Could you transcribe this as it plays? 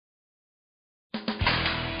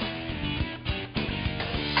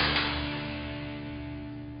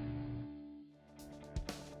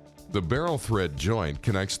The barrel thread joint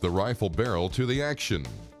connects the rifle barrel to the action.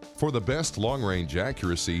 For the best long-range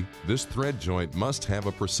accuracy, this thread joint must have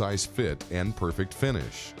a precise fit and perfect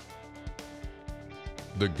finish.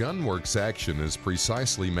 The Gunwerks action is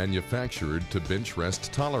precisely manufactured to bench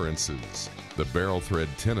rest tolerances. The barrel thread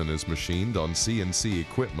tenon is machined on CNC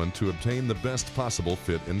equipment to obtain the best possible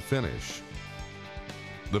fit and finish.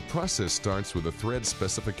 The process starts with a thread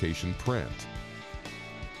specification print.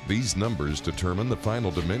 These numbers determine the final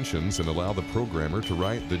dimensions and allow the programmer to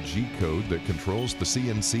write the G-code that controls the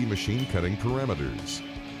CNC machine cutting parameters.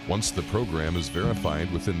 Once the program is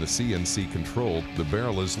verified within the CNC control, the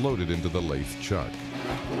barrel is loaded into the lathe chuck.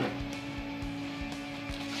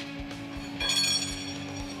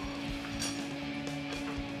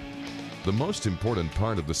 The most important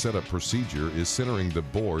part of the setup procedure is centering the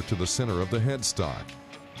bore to the center of the headstock.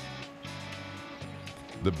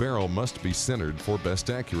 The barrel must be centered for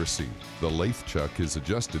best accuracy. The lathe chuck is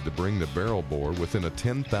adjusted to bring the barrel bore within a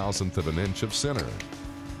 10,000th of an inch of center.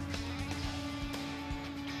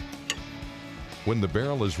 When the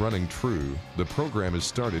barrel is running true, the program is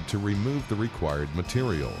started to remove the required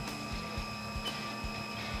material.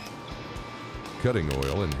 Cutting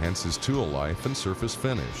oil enhances tool life and surface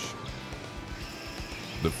finish.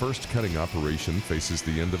 The first cutting operation faces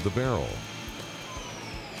the end of the barrel.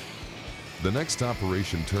 The next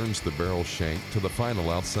operation turns the barrel shank to the final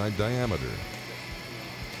outside diameter.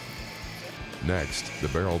 Next, the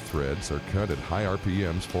barrel threads are cut at high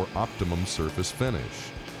RPMs for optimum surface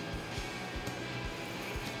finish.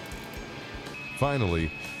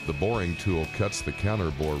 Finally, the boring tool cuts the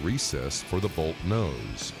counterbore recess for the bolt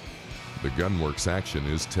nose. The Gunwerks action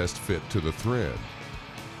is test fit to the thread.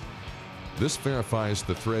 This verifies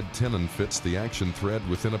the thread tenon fits the action thread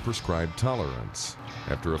within a prescribed tolerance.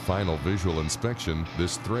 After a final visual inspection,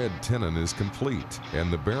 this thread tenon is complete,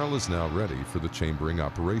 and the barrel is now ready for the chambering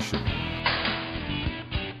operation.